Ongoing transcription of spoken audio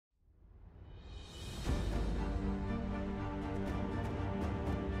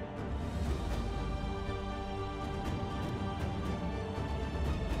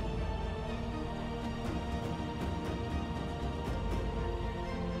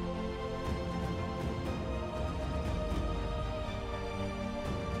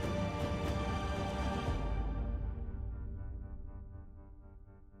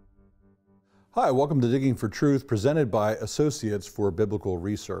Hi, welcome to Digging for Truth, presented by Associates for Biblical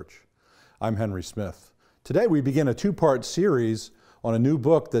Research. I'm Henry Smith. Today we begin a two-part series on a new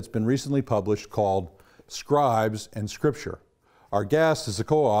book that's been recently published called Scribes and Scripture. Our guest is the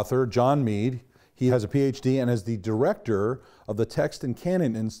co-author, John Meade. He has a PhD and is the director of the Text and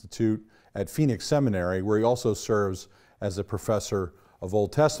Canon Institute at Phoenix Seminary, where he also serves as a professor of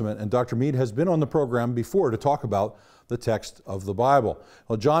Old Testament. And Dr. Meade has been on the program before to talk about the text of the Bible.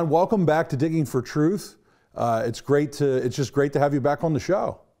 Well, John, welcome back to Digging for Truth. It's just great to have you back on the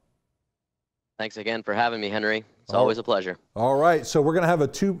show. Thanks again for having me, Henry. It's always a pleasure. All right, so we're going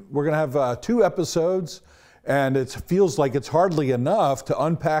to have two episodes, and it feels like it's hardly enough to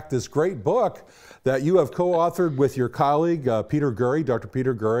unpack this great book that you have co-authored with your colleague Peter Gurry, Dr.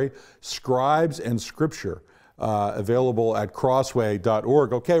 Peter Gurry, Scribes and Scripture, available at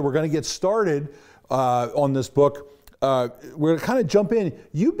crossway.org. Okay, we're going to get started on this book. We're going to kind of jump in.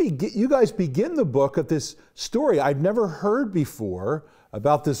 You guys begin the book at this story I've never heard before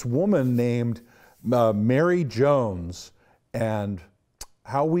about this woman named Mary Jones, and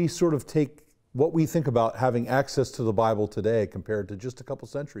how we sort of take what we think about having access to the Bible today compared to just a couple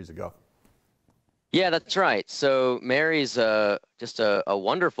centuries ago. Yeah, that's right. So Mary's just a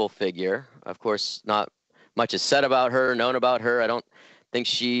wonderful figure. Of course, not much is said about her, known about her. I don't think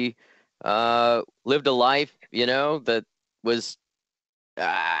she lived a life, that was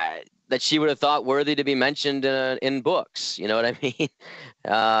that she would have thought worthy to be mentioned in books. You know what I mean?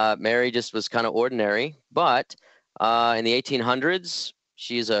 Mary just was kind of ordinary, but in the 1800s,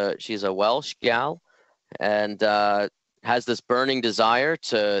 she's a Welsh gal, and has this burning desire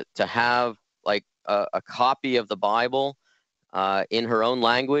to have like a copy of the Bible in her own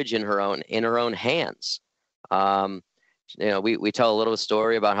language, in her own hands. We tell a little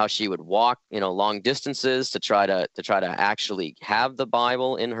story about how she would walk, long distances to try to actually have the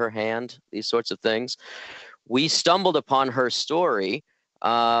Bible in her hand, these sorts of things. We stumbled upon her story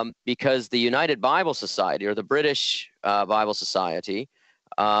because the United Bible Society, or the British Bible Society,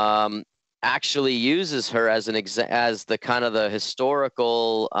 actually uses her as the kind of the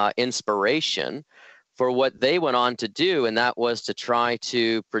historical inspiration for what they went on to do, and that was to try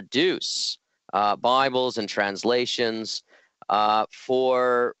to produce Bibles and translations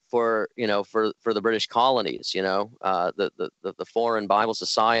for the British colonies. The Foreign Bible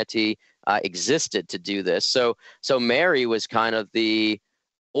Society existed to do this. So Mary was kind of the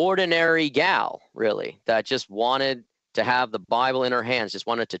ordinary gal, really, that just wanted to have the Bible in her hands, just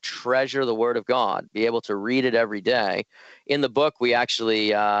wanted to treasure the Word of God, be able to read it every day. In the book, we actually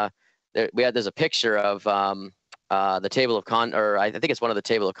there's a picture of the table of I think it's one of the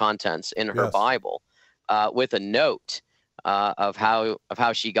table of contents in her Bible, with a note of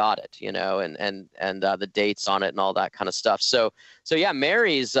how she got it, and the dates on it and all that kind of stuff. So yeah,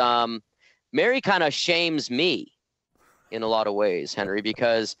 Mary kind of shames me in a lot of ways, Henry,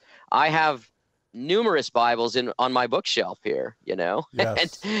 because I have numerous Bibles on my bookshelf here,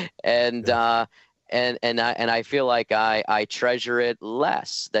 Yes. and I feel like I treasure it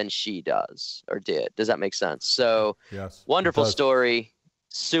less than she does or did. Does that make sense? So Yes, wonderful story,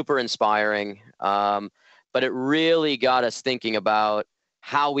 super inspiring. But it really got us thinking about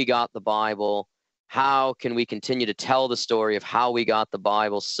how we got the Bible. How can we continue to tell the story of how we got the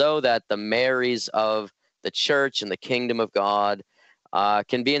Bible so that the Marys of the church and the kingdom of God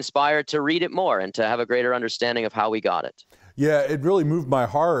can be inspired to read it more and to have a greater understanding of how we got it. Yeah, it really moved my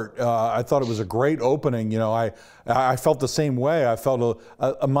heart. I thought it was a great opening. I felt the same way. I felt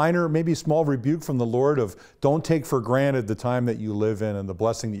a minor, maybe small rebuke from the Lord of don't take for granted the time that you live in and the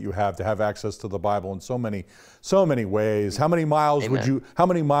blessing that you have to have access to the Bible in so many ways. How many miles would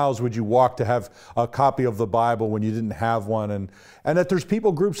you walk to have a copy of the Bible when you didn't have one? And that there's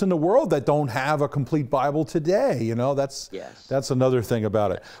people groups in the world that don't have a complete Bible today. That's another thing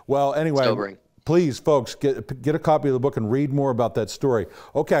about it. Well, anyway. Sobering. Please, folks, get a copy of the book and read more about that story.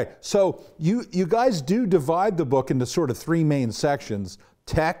 Okay, so you guys do divide the book into sort of three main sections: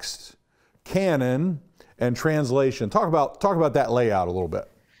 text, canon, and translation. Talk about that layout a little bit.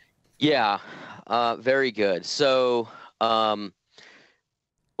 Yeah, very good. So, well,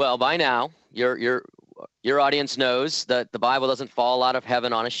 by now your audience knows that the Bible doesn't fall out of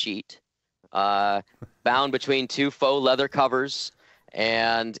heaven on a sheet, bound between two faux leather covers.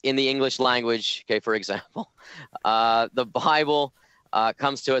 And in the English language, okay, for example, the Bible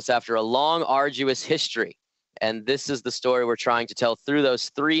comes to us after a long, arduous history. And this is the story we're trying to tell through those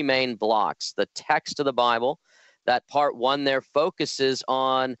three main blocks. The text of the Bible, that part one there focuses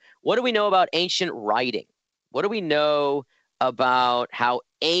on what do we know about ancient writing? What do we know about how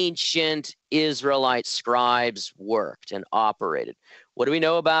ancient Israelite scribes worked and operated? What do we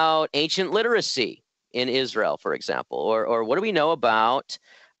know about ancient literacy in Israel, for example? Or what do we know about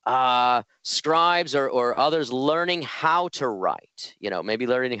scribes or others learning how to write, maybe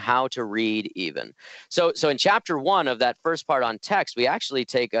learning how to read even. So in chapter 1 of that first part on text, we actually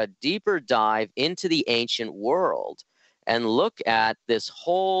take a deeper dive into the ancient world and look at this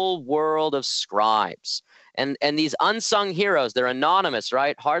whole world of scribes. And these unsung heroes, they're anonymous,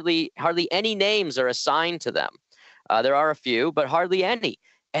 right? Hardly any names are assigned to them. There are a few, but hardly any.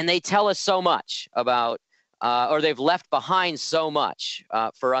 And they tell us so much about or they've left behind so much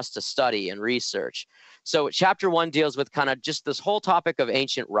for us to study and research. So chapter 1 deals with kind of just this whole topic of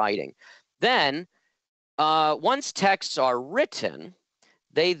ancient writing. Then once texts are written,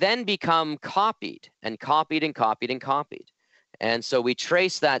 they then become copied and copied and copied and copied. And so we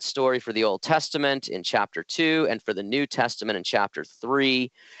trace that story for the Old Testament in chapter 2 and for the New Testament in chapter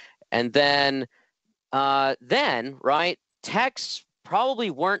 3. And then right, texts probably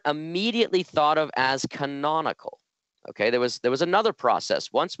weren't immediately thought of as canonical. Okay, there was another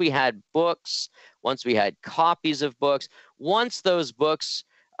process. Once we had books, once we had copies of books, once those books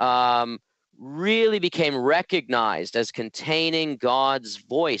really became recognized as containing God's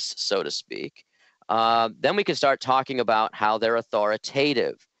voice, so to speak, then we can start talking about how they're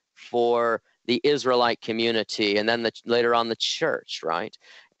authoritative for the Israelite community, and then later on the church, right?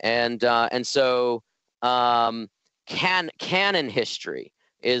 And so canon history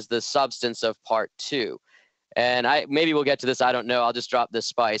is the substance of part 2. And maybe we'll get to this, I don't know, I'll just drop this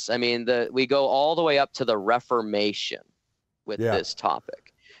spice. I mean, we go all the way up to the Reformation with this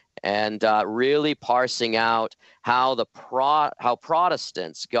topic, and really parsing out how how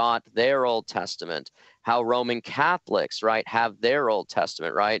Protestants got their Old Testament, how Roman Catholics, right, have their Old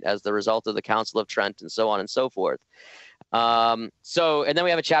Testament, right, as the result of the Council of Trent and so on and so forth. And then we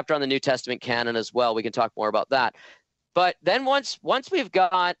have a chapter on the New Testament canon as well. We can talk more about that. But then once we've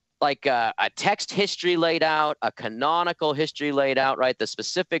got like a text history laid out, a canonical history laid out, right, the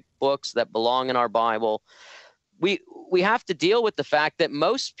specific books that belong in our Bible, we have to deal with the fact that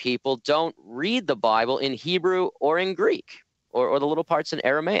most people don't read the Bible in Hebrew or in Greek or the little parts in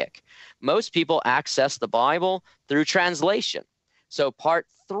Aramaic. Most people access the Bible through translation. So part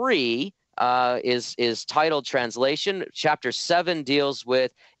 3 is titled Translation. Chapter 7 deals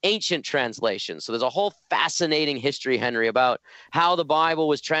with ancient translations. So there's a whole fascinating history, Henry, about how the Bible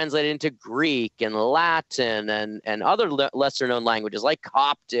was translated into Greek and Latin and other lesser known languages like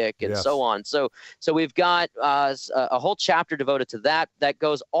Coptic and so on. So we've got a whole chapter devoted to that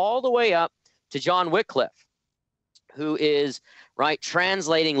goes all the way up to John Wycliffe, who is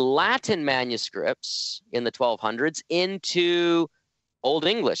translating Latin manuscripts in the 1200s into Old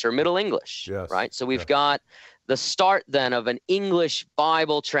English or Middle English, right? So we've got the start then of an English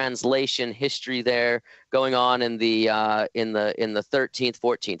Bible translation history there going on in the 13th,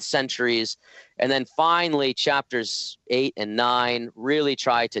 14th centuries, and then finally chapters 8 and 9 really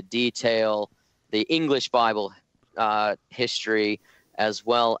try to detail the English Bible history, as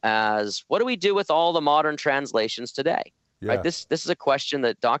well as what do we do with all the modern translations today? Right? This is a question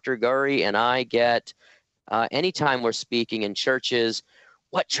that Dr. Gurry and I get anytime we're speaking in churches.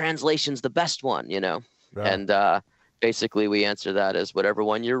 What translation's the best one, And basically we answer that as whatever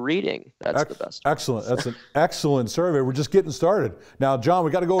one you're reading, that's the best. Excellent. That's an excellent survey. We're just getting started. Now, John,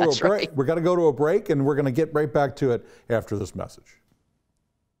 we got to go to a break. We're going to go to a break, and we're going to get right back to it after this message.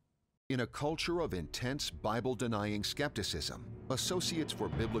 In a culture of intense Bible-denying skepticism, Associates for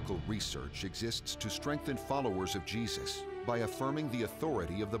Biblical Research exists to strengthen followers of Jesus by affirming the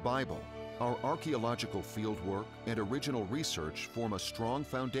authority of the Bible. Our archaeological fieldwork and original research form a strong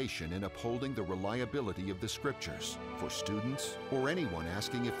foundation in upholding the reliability of the Scriptures. For students or anyone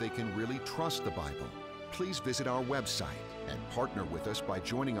asking if they can really trust the Bible, please visit our website and partner with us by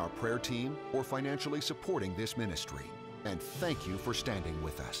joining our prayer team or financially supporting this ministry. And thank you for standing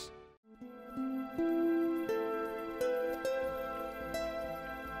with us.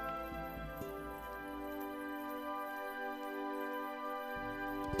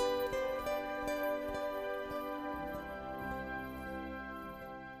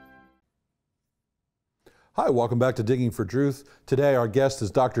 Hi, welcome back to Digging for Truth. Today our guest is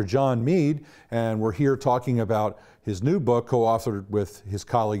Dr. John Meade, and we're here talking about his new book, co-authored with his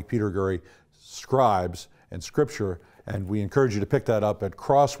colleague Peter Gurry, Scribes and Scripture, and we encourage you to pick that up at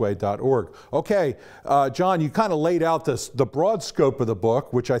crossway.org. Okay, John, you kind of laid out the broad scope of the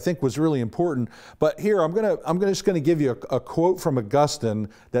book, which I think was really important, but here I'm just going to give you a quote from Augustine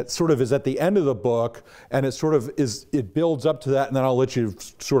that sort of is at the end of the book, and it builds up to that, and then I'll let you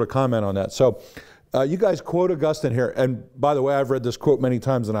sort of comment on that. So, You guys quote Augustine here, and by the way, I've read this quote many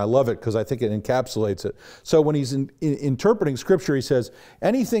times, and I love it because I think it encapsulates it. So when he's interpreting Scripture, he says,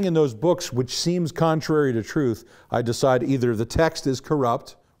 anything in those books which seems contrary to truth, I decide either the text is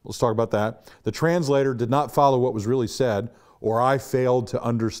corrupt, let's talk about that, the translator did not follow what was really said, or I failed to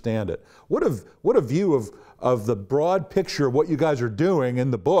understand it. What a view of the broad picture of what you guys are doing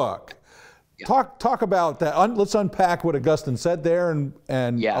in the book. Yeah. Talk about that. Let's unpack what Augustine said there,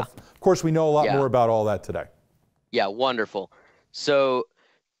 and yeah. Of course we know a lot more about all that today. Yeah, wonderful. So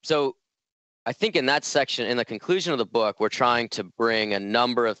I think in that section, in the conclusion of the book, we're trying to bring a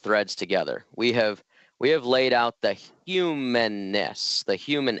number of threads together. We have laid out the humanness, the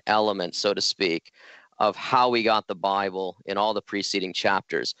human element, so to speak, of how we got the Bible in all the preceding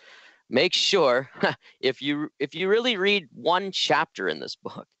chapters. Make sure if you really read one chapter in this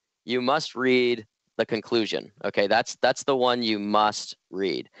book, you must read the conclusion. Okay, that's the one you must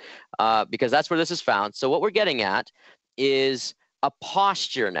read, because that's where this is found. So what we're getting at is a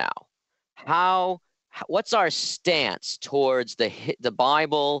posture now. What's our stance towards the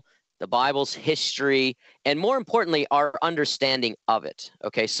Bible, the Bible's history, and more importantly, our understanding of it.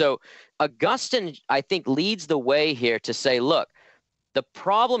 Okay, so Augustine, I think, leads the way here to say, look, the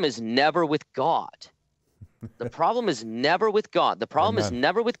problem is never with God. The problem is never with God. The problem is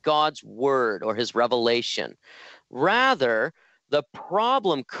never with God's word or his revelation. Rather, the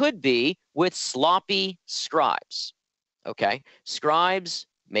problem could be with sloppy scribes. Okay, scribes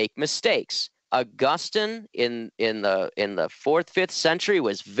make mistakes. Augustine in the 4th, 5th century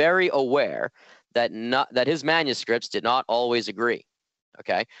was very aware that his manuscripts did not always agree.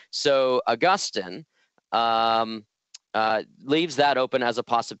 Okay, so Augustine leaves that open as a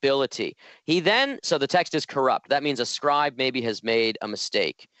possibility. So the text is corrupt. That means a scribe maybe has made a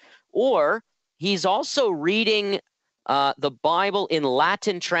mistake. Or he's also reading the Bible in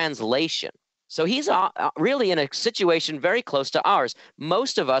Latin translation. So he's really in a situation very close to ours.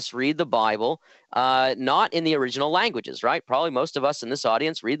 Most of us read the Bible not in the original languages, right? Probably most of us in this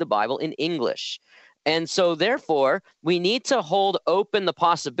audience read the Bible in English. And so therefore, we need to hold open the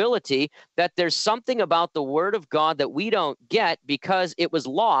possibility that there's something about the Word of God that we don't get because it was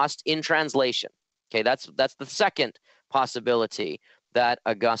lost in translation. Okay, that's the second possibility that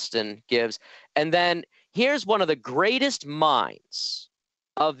Augustine gives. And then here's one of the greatest minds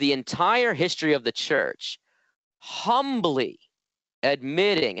of the entire history of the church, humbly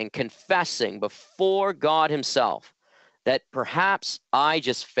admitting and confessing before God himself that perhaps I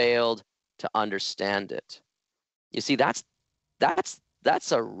just failed to understand it. You see, that's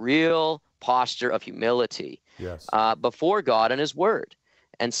a real posture of humility. Yes. Before God and his word.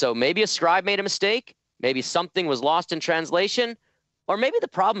 And so maybe a scribe made a mistake, maybe something was lost in translation, or maybe the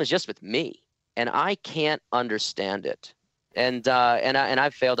problem is just with me and I can't understand it. And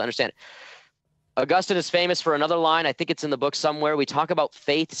I've failed to understand it. Augustine is famous for another line. I think it's in the book somewhere. We talk about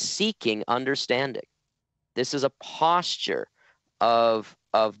faith seeking understanding. This is a posture of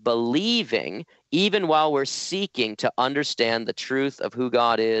believing even while we're seeking to understand the truth of who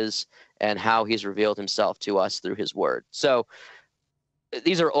God is and how he's revealed himself to us through his word. So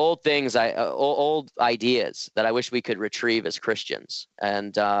these are old things, old ideas that I wish we could retrieve as Christians.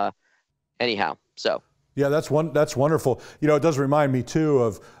 And anyhow, so. Yeah, that's wonderful. You know, it does remind me too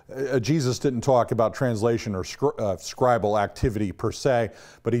of Jesus didn't talk about translation or scribal activity per se,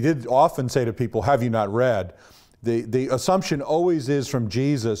 but he did often say to people, have you not read? The assumption always is from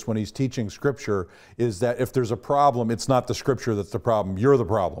Jesus when he's teaching Scripture is that if there's a problem, it's not the Scripture that's the problem, you're the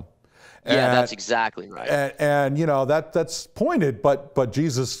problem. Yeah, that's exactly right. And you know, that's pointed, but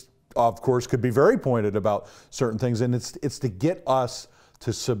Jesus, of course, could be very pointed about certain things, and it's to get us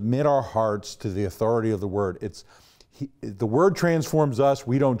to submit our hearts to the authority of the Word. The Word transforms us,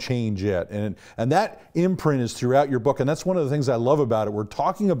 we don't change it. And that imprint is throughout your book, and that's one of the things I love about it. We're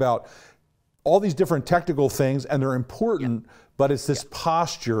talking about all these different technical things, and they're important, but it's this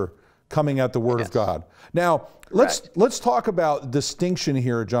posture coming at the Word of God. Now, let's talk about distinction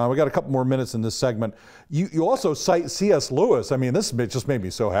here, John. We got a couple more minutes in this segment. You also cite C.S. Lewis. I mean, this just made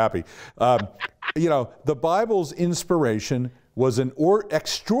me so happy. You know, the Bible's inspiration was an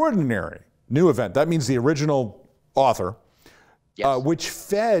extraordinary new event. That means the original author, which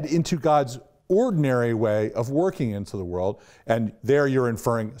fed into God's ordinary way of working into the world. And there you're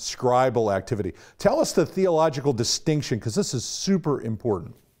inferring scribal activity. Tell us the theological distinction, because this is super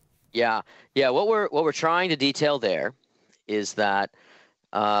important. Yeah. What we're trying to detail there is that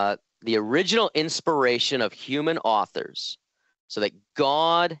the original inspiration of human authors, so that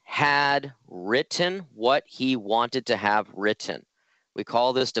God had written what he wanted to have written. We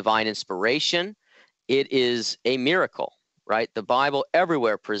call this divine inspiration. It is a miracle, right? The Bible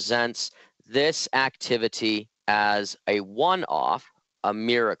everywhere presents this activity as a one-off, a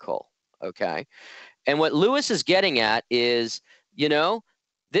miracle, okay? And what Lewis is getting at is, you know,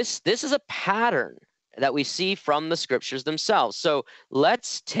 this is a pattern that we see from the scriptures themselves. So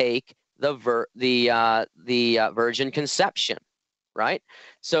let's take the virgin conception, right?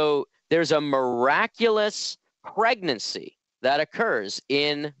 So there's a miraculous pregnancy that occurs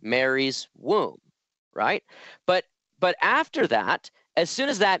in Mary's womb, right? But after that, as soon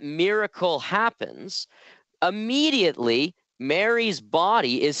as that miracle happens, immediately Mary's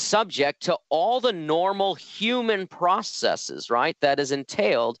body is subject to all the normal human processes, right? That is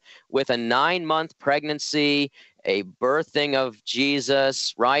entailed with a 9-month pregnancy, a birthing of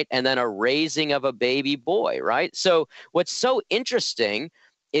Jesus, right? And then a raising of a baby boy, right? So what's so interesting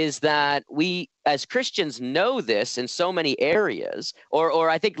is that we as Christians know this in so many areas, or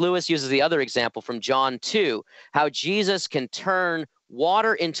I think Lewis uses the other example from John 2, how Jesus can turn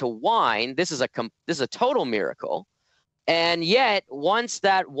water into wine. This is a total miracle. And yet, once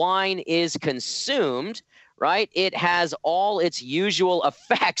that wine is consumed, right, it has all its usual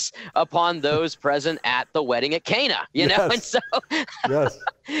effects upon those present at the wedding at Cana, you know? And so, yes.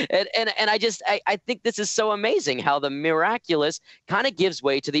 and I think this is so amazing how the miraculous kind of gives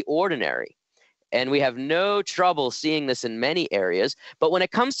way to the ordinary. And we have no trouble seeing this in many areas. But when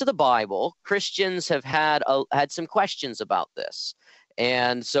it comes to the Bible, Christians have had some questions about this.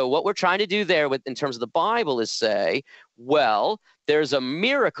 And so what we're trying to do there in terms of the Bible is say, well, there's a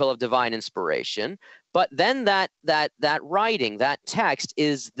miracle of divine inspiration, but then that writing, that text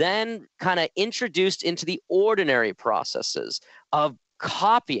is then kind of introduced into the ordinary processes of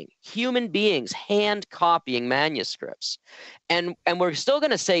copying, human beings hand copying manuscripts. And we're still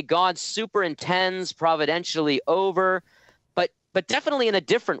going to say God superintends providentially over, but definitely in a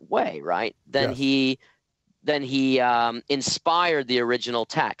different way, right? Than he inspired the original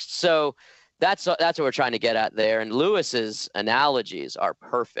text. So that's what we're trying to get at there. And Lewis's analogies are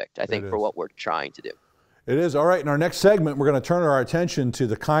perfect, I think, for what we're trying to do. It is. All right, in our next segment, we're going to turn our attention to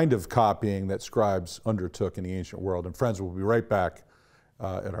the kind of copying that scribes undertook in the ancient world. And friends, we'll be right back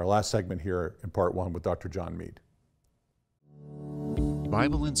in our last segment here in part 1 with Dr. John Meade.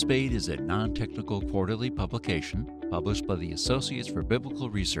 Bible and Spade is a non-technical quarterly publication published by the Associates for Biblical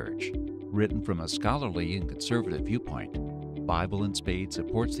Research. Written from a scholarly and conservative viewpoint, Bible and Spade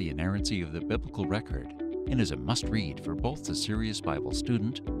supports the inerrancy of the biblical record and is a must-read for both the serious Bible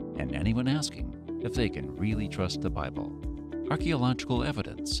student and anyone asking if they can really trust the Bible. Archaeological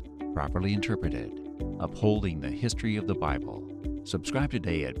evidence, properly interpreted, upholding the history of the Bible. Subscribe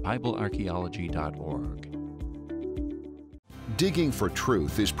today at BibleArchaeology.org. Digging for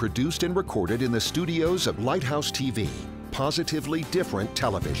Truth is produced and recorded in the studios of Lighthouse TV, positively different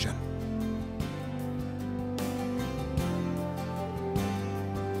television.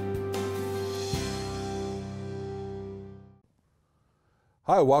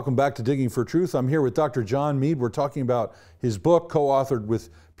 Hi, welcome back to Digging for Truth. I'm here with Dr. John Meade. We're talking about his book, co-authored with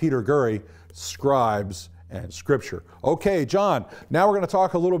Peter Gurry, Scribes and Scripture. Okay, John, now we're going to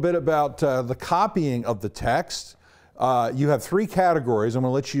talk a little bit about the copying of the text. You have 3 categories. I'm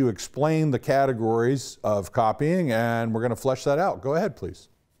going to let you explain the categories of copying, and we're going to flesh that out. Go ahead, please.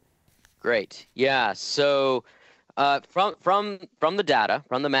 Great. Yeah. So from the data,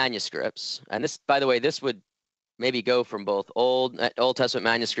 from the manuscripts, and this, by the way, this would maybe go from both Old Testament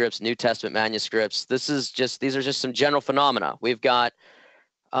manuscripts, New Testament manuscripts. These are just some general phenomena. We've got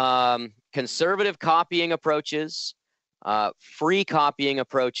conservative copying approaches, free copying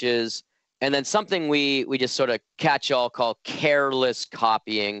approaches, and then something we just sort of catch-all call careless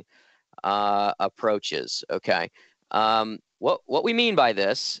copying approaches. Okay. What we mean by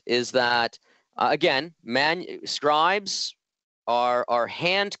this is that again, scribes are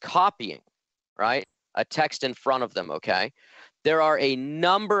hand copying, right, a text in front of them. Okay. There are a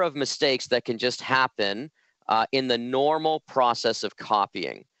number of mistakes that can just happen in the normal process of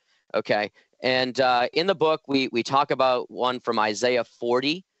copying. Okay. And in the book, we talk about one from Isaiah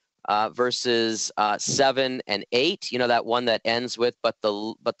 40. Verses 7 and 8, you know, that one that ends with, but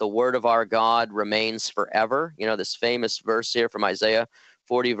the word of our God remains forever. You know, this famous verse here from Isaiah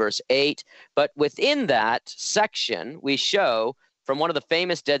 40, verse 8. But within that section, we show from one of the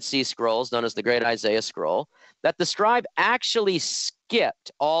famous Dead Sea Scrolls, known as the Great Isaiah Scroll, that the scribe actually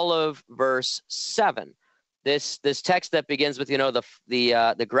skipped all of verse 7. This text that begins with, you know,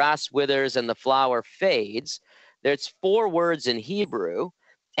 the grass withers and the flower fades. There's 4 words in Hebrew.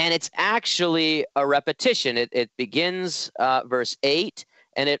 And it's actually a repetition. It begins verse 8,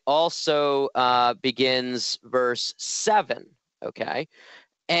 and it also begins verse 7, okay?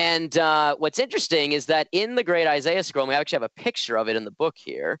 And what's interesting is that in the Great Isaiah Scroll, we actually have a picture of it in the book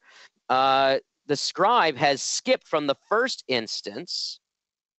here, the scribe has skipped from the first instance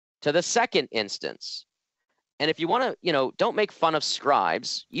to the second instance. And if you want to, don't make fun of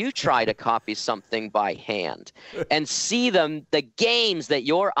scribes, you try to copy something by hand and see the games that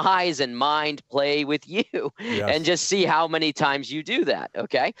your eyes and mind play with you, Yes. and just see how many times you do that.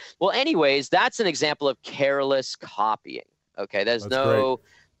 Okay. Well, anyways, that's an example of careless copying. Okay. There's no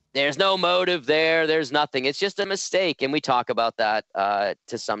motive there. There's nothing. It's just a mistake. And we talk about that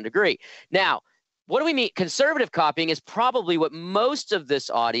to some degree. Now, what do we mean? Conservative copying is probably what most of this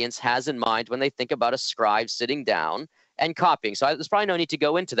audience has in mind when they think about a scribe sitting down and copying. So there's probably no need to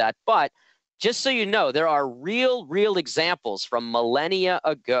go into that. But just so you know, there are real examples from millennia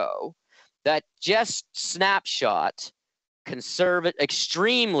ago that just snapshot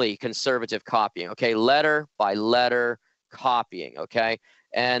extremely conservative copying. Okay, letter by letter copying. Okay,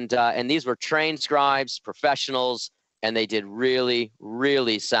 and these were trained scribes, professionals, and they did really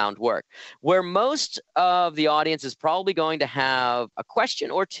sound work. Where most of the audience is probably going to have a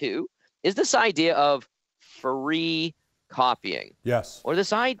question or two is this idea of free copying. Yes. Or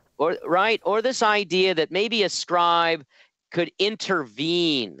this idea that maybe a scribe could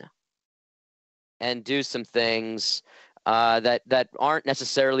intervene and do some things that aren't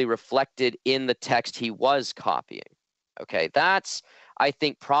necessarily reflected in the text he was copying. Okay, that's, I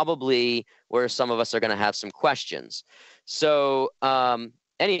think, probably where some of us are going to have some questions. So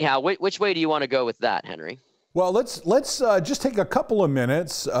anyhow, which way do you want to go with that, Henry? Well, let's just take a couple of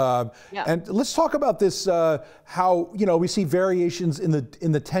minutes and let's talk about this. How we see variations in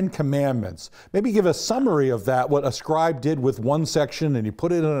the Ten Commandments. Maybe give a summary of that. What a scribe did with one section and he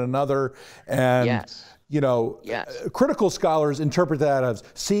put it in another. And yes. Critical scholars interpret that as,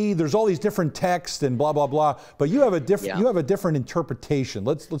 see, there's all these different texts and blah blah blah. But you have a different interpretation.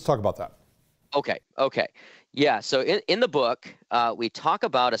 Let's talk about that. Okay. Yeah. So in the book, we talk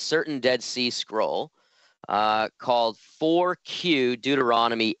about a certain Dead Sea Scroll called 4Q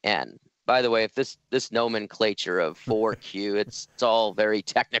Deuteronomy N. By the way, if this nomenclature of 4Q, it's all very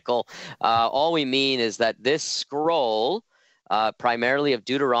technical. All we mean is that this scroll, primarily of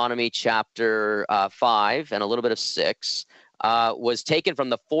Deuteronomy chapter 5 and a little bit of 6, was taken from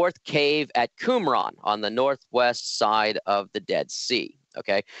the fourth cave at Qumran on the northwest side of the Dead Sea.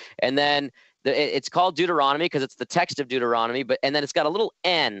 Okay, and then it's called Deuteronomy because it's the text of Deuteronomy, and then it's got a little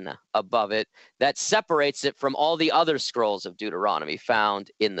N above it that separates it from all the other scrolls of Deuteronomy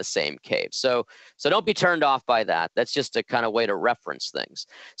found in the same cave. So don't be turned off by that. That's just a kind of way to reference things.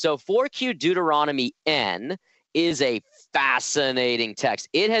 So 4Q Deuteronomy N is a fascinating text.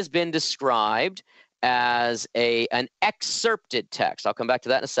 It has been described as an excerpted text. I'll come back to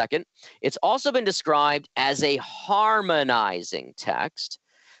that in a second. It's also been described as a harmonizing text.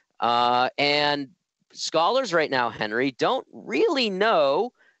 And scholars right now, Henry, don't really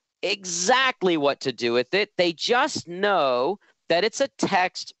know exactly what to do with it. They just know that it's a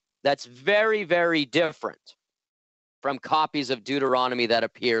text that's very different from copies of Deuteronomy that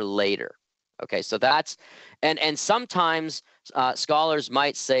appear later. Okay, so that's, and sometimes scholars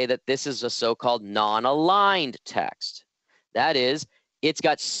might say that this is a so-called non-aligned text. That is, it's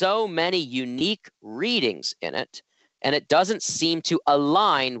got so many unique readings in it, and it doesn't seem to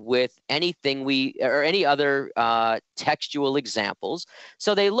align with anything or any other textual examples.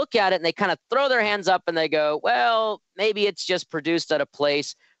 So they look at it and they kind of throw their hands up and they go, well, maybe it's just produced at a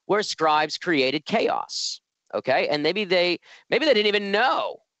place where scribes created chaos. Okay, and maybe they didn't even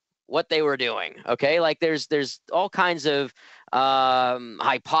know what they were doing. Okay, like there's all kinds of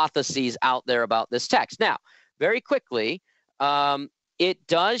hypotheses out there about this text. Now, very quickly, it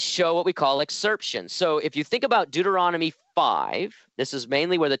does show what we call excerption. So if you think about Deuteronomy 5, this is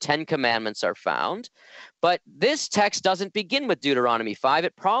mainly where the Ten Commandments are found. But this text doesn't begin with Deuteronomy 5.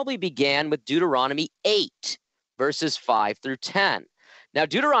 It probably began with Deuteronomy 8, verses 5 through 10. Now,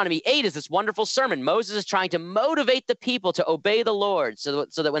 Deuteronomy 8 is this wonderful sermon. Moses is trying to motivate the people to obey the Lord so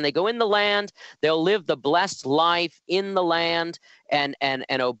that when they go in the land, they'll live the blessed life in the land and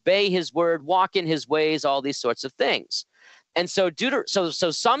obey his word, walk in his ways, all these sorts of things. And so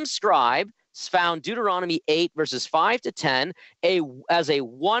some scribes found Deuteronomy 8, verses 5 to 10 as a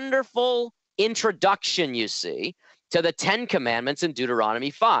wonderful introduction, you see, to the Ten Commandments in Deuteronomy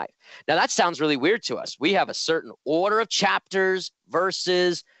 5. Now, that sounds really weird to us. We have a certain order of chapters,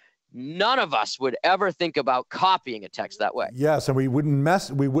 verses. None of us would ever think about copying a text that way. Yes, and we wouldn't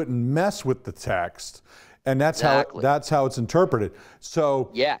mess with the text, and that's how it's interpreted.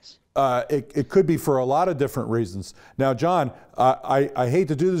 So yes. It could be for a lot of different reasons. Now, John, I hate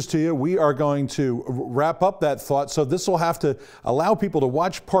to do this to you. We are going to wrap up that thought, so this will have to allow people to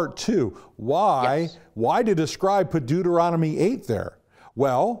watch part 2. Why did a scribe put Deuteronomy 8 there?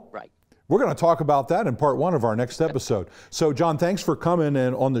 Well, We're going to talk about that in part 1 of our next episode. So, John, thanks for coming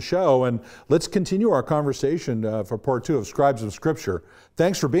and on the show, and let's continue our conversation for part 2 of Scribes and Scripture.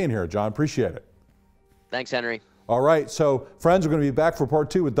 Thanks for being here, John. Appreciate it. Thanks, Henry. All right, so friends, we're going to be back for part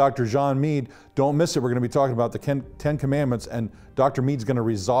 2 with Dr. John Meade. Don't miss it. We're going to be talking about the 10 Commandments, and Dr. Meade's going to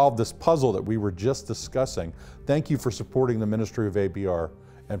resolve this puzzle that we were just discussing. Thank you for supporting the ministry of ABR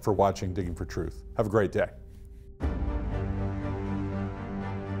and for watching Digging for Truth. Have a great day.